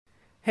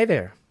Hey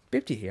there,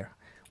 Bipti here.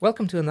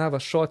 Welcome to another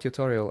short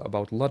tutorial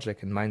about logic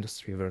in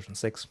Mindustry version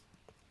 6.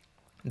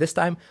 This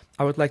time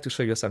I would like to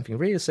show you something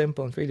really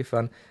simple and really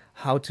fun,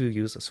 how to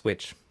use a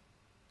switch.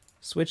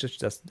 Switch is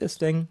just this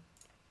thing.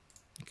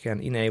 You can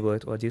enable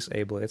it or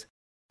disable it.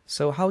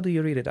 So how do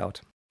you read it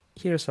out?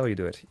 Here's how you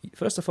do it.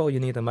 First of all,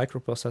 you need a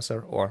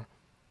microprocessor or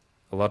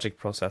a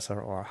logic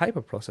processor or a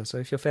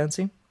hyperprocessor if you're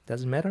fancy,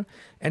 doesn't matter.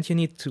 And you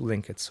need to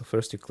link it. So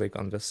first you click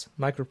on this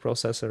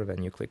microprocessor,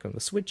 then you click on the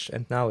switch,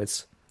 and now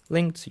it's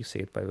linked. You see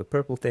it by the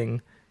purple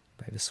thing,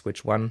 by the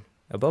switch 1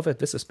 above it.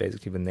 This is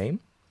basically the name.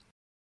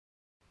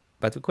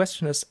 But the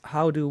question is,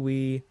 how do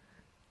we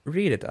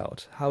read it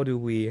out? How do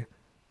we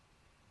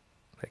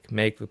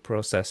make the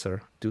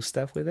processor do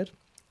stuff with it?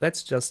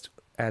 Let's just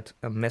add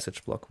a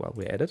message block while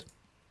we're at it.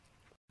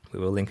 We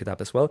will link it up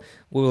as well.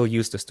 We will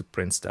use this to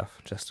print stuff,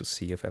 just to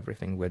see if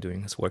everything we're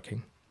doing is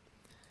working,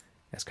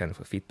 as kind of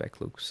a feedback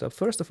loop. So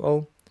first of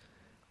all,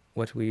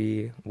 what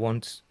we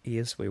want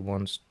is we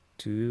want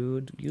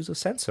to use a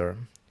sensor.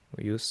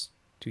 We use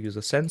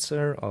a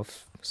sensor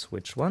of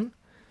switch 1,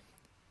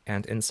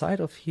 and inside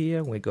of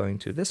here we're going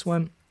to this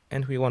one,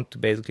 and we want to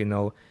basically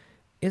know,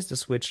 is the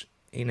switch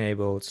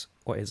enabled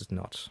or is it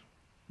not?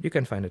 You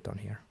can find it down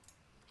here.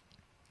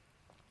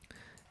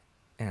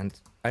 And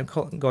I'm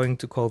going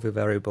to call the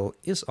variable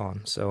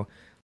isOn. So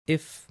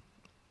if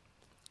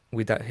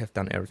we have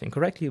done everything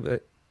correctly,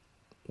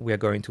 we are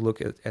going to look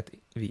at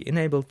the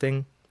enabled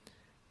thing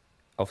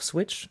of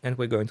switch, and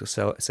we're going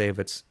to save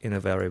it in a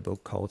variable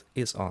called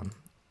isOn.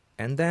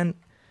 And then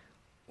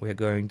we're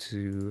going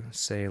to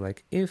say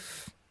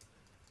if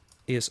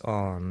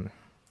isOn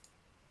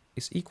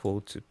is equal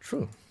to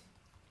true.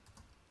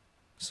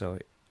 So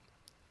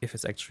if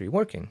it's actually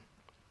working,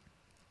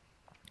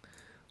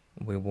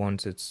 we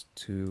want it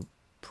to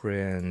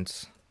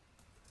print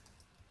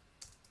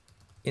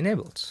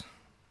enabled.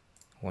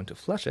 We want to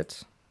flush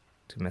it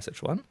to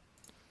message 1,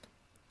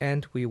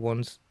 and we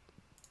want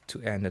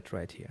to end it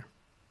right here.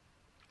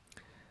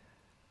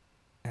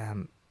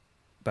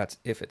 But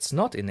if it's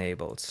not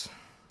enabled,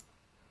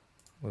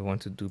 we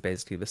want to do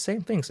basically the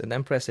same things, and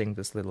I'm pressing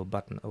this little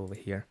button over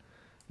here,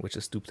 which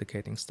is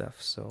duplicating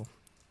stuff. So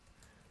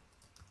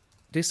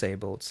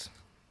disabled.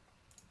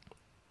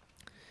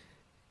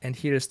 And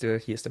here's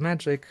the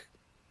magic.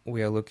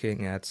 We are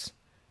looking at,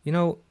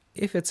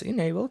 if it's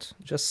enabled,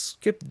 just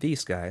skip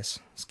these guys,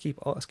 skip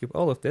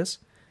all of this,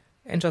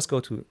 and just go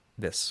to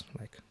this.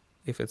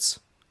 If it's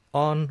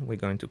on, we're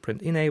going to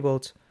print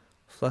enabled,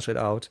 flush it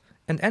out,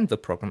 and end the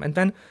program. And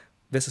then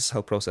this is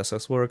how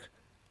processors work.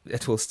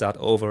 It will start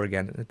over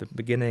again at the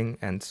beginning,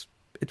 and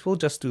it will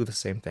just do the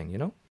same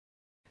thing,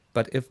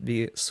 But if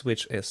the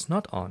switch is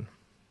not on,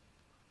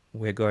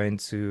 we're going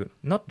to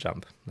not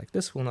jump.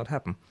 This will not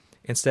happen.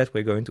 Instead,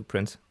 we're going to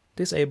print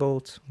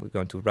disabled, we're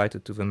going to write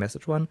it to the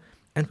message 1,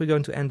 and we're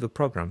going to end the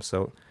program,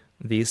 so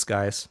these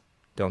guys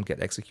don't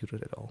get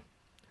executed at all.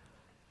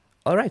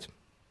 Alright,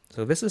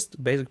 so this is the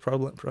basic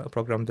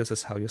program. This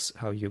is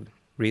how you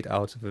read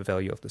out the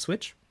value of the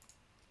switch.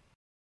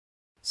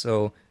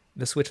 So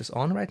the switch is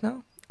on right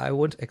now. I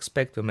would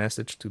expect the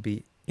message to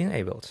be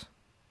enabled.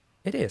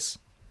 It is.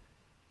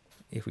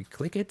 If we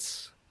click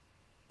it,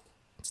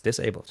 it's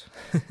disabled.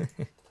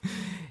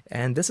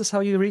 And this is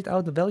how you read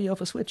out the value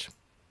of a switch.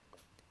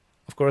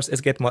 Of course,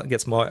 it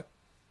gets more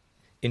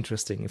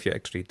interesting if you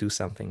actually do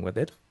something with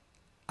it.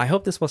 I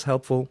hope this was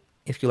helpful.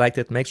 If you liked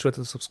it, make sure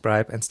to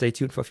subscribe and stay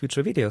tuned for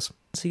future videos.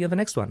 See you in the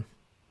next one.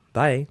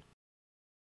 Bye.